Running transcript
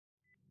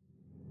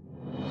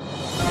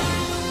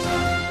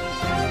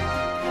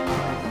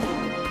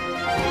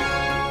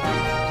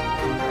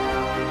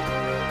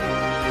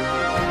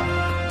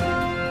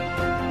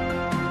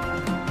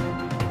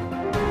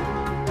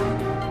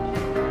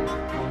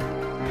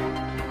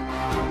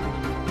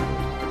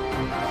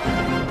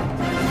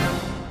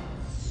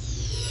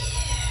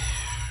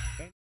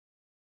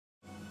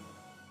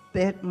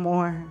bit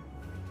more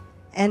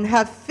and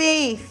have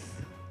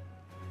faith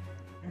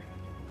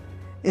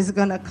is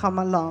going to come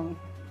along.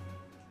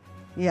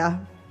 Yeah.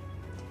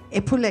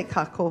 Epule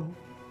kako.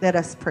 Let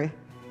us pray.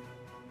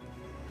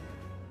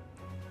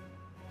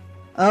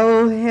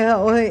 Oh, yeah,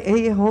 oh,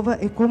 Jehovah,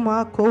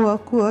 ekuma koa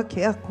kua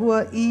ke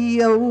akua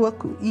ia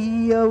uaku,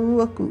 ia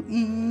uaku,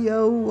 ia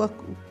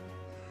uaku.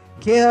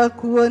 Ke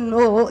akua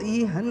no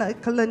I hana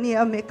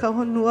kalania me ka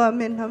honua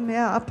me na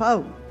mea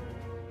apau.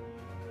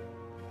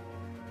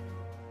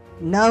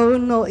 Nau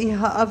no I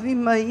haawi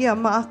mai a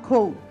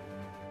mākou.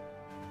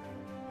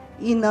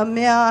 I na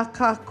mea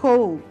ka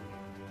kou.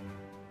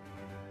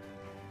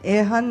 E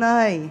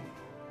hanai,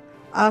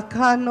 a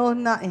ka no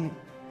nae,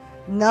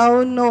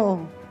 nau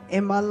no e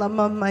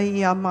malama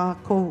mai a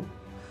mākou.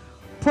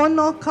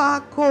 Pono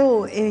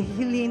kākou e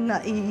hili na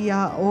I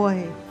a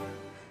oe.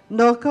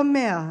 No ka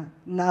mea,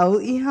 nau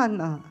I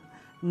hana,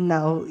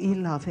 nau I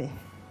lave.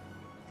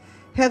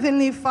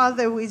 Heavenly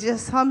Father, we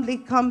just humbly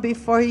come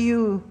before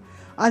you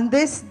on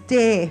this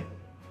day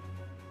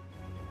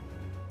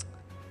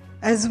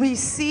as we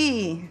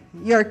see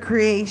your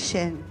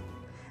creation,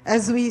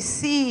 as we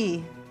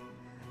see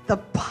the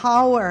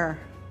power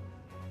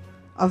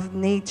of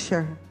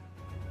nature.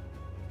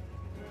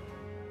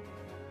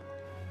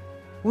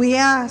 We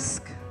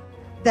ask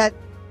that.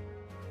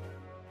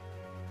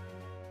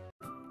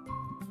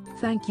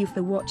 Thank you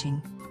for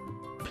watching.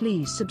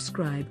 Please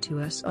subscribe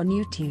to us on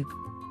YouTube.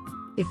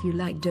 If you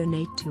like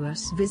donate to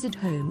us, visit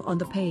home on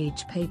the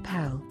page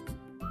PayPal.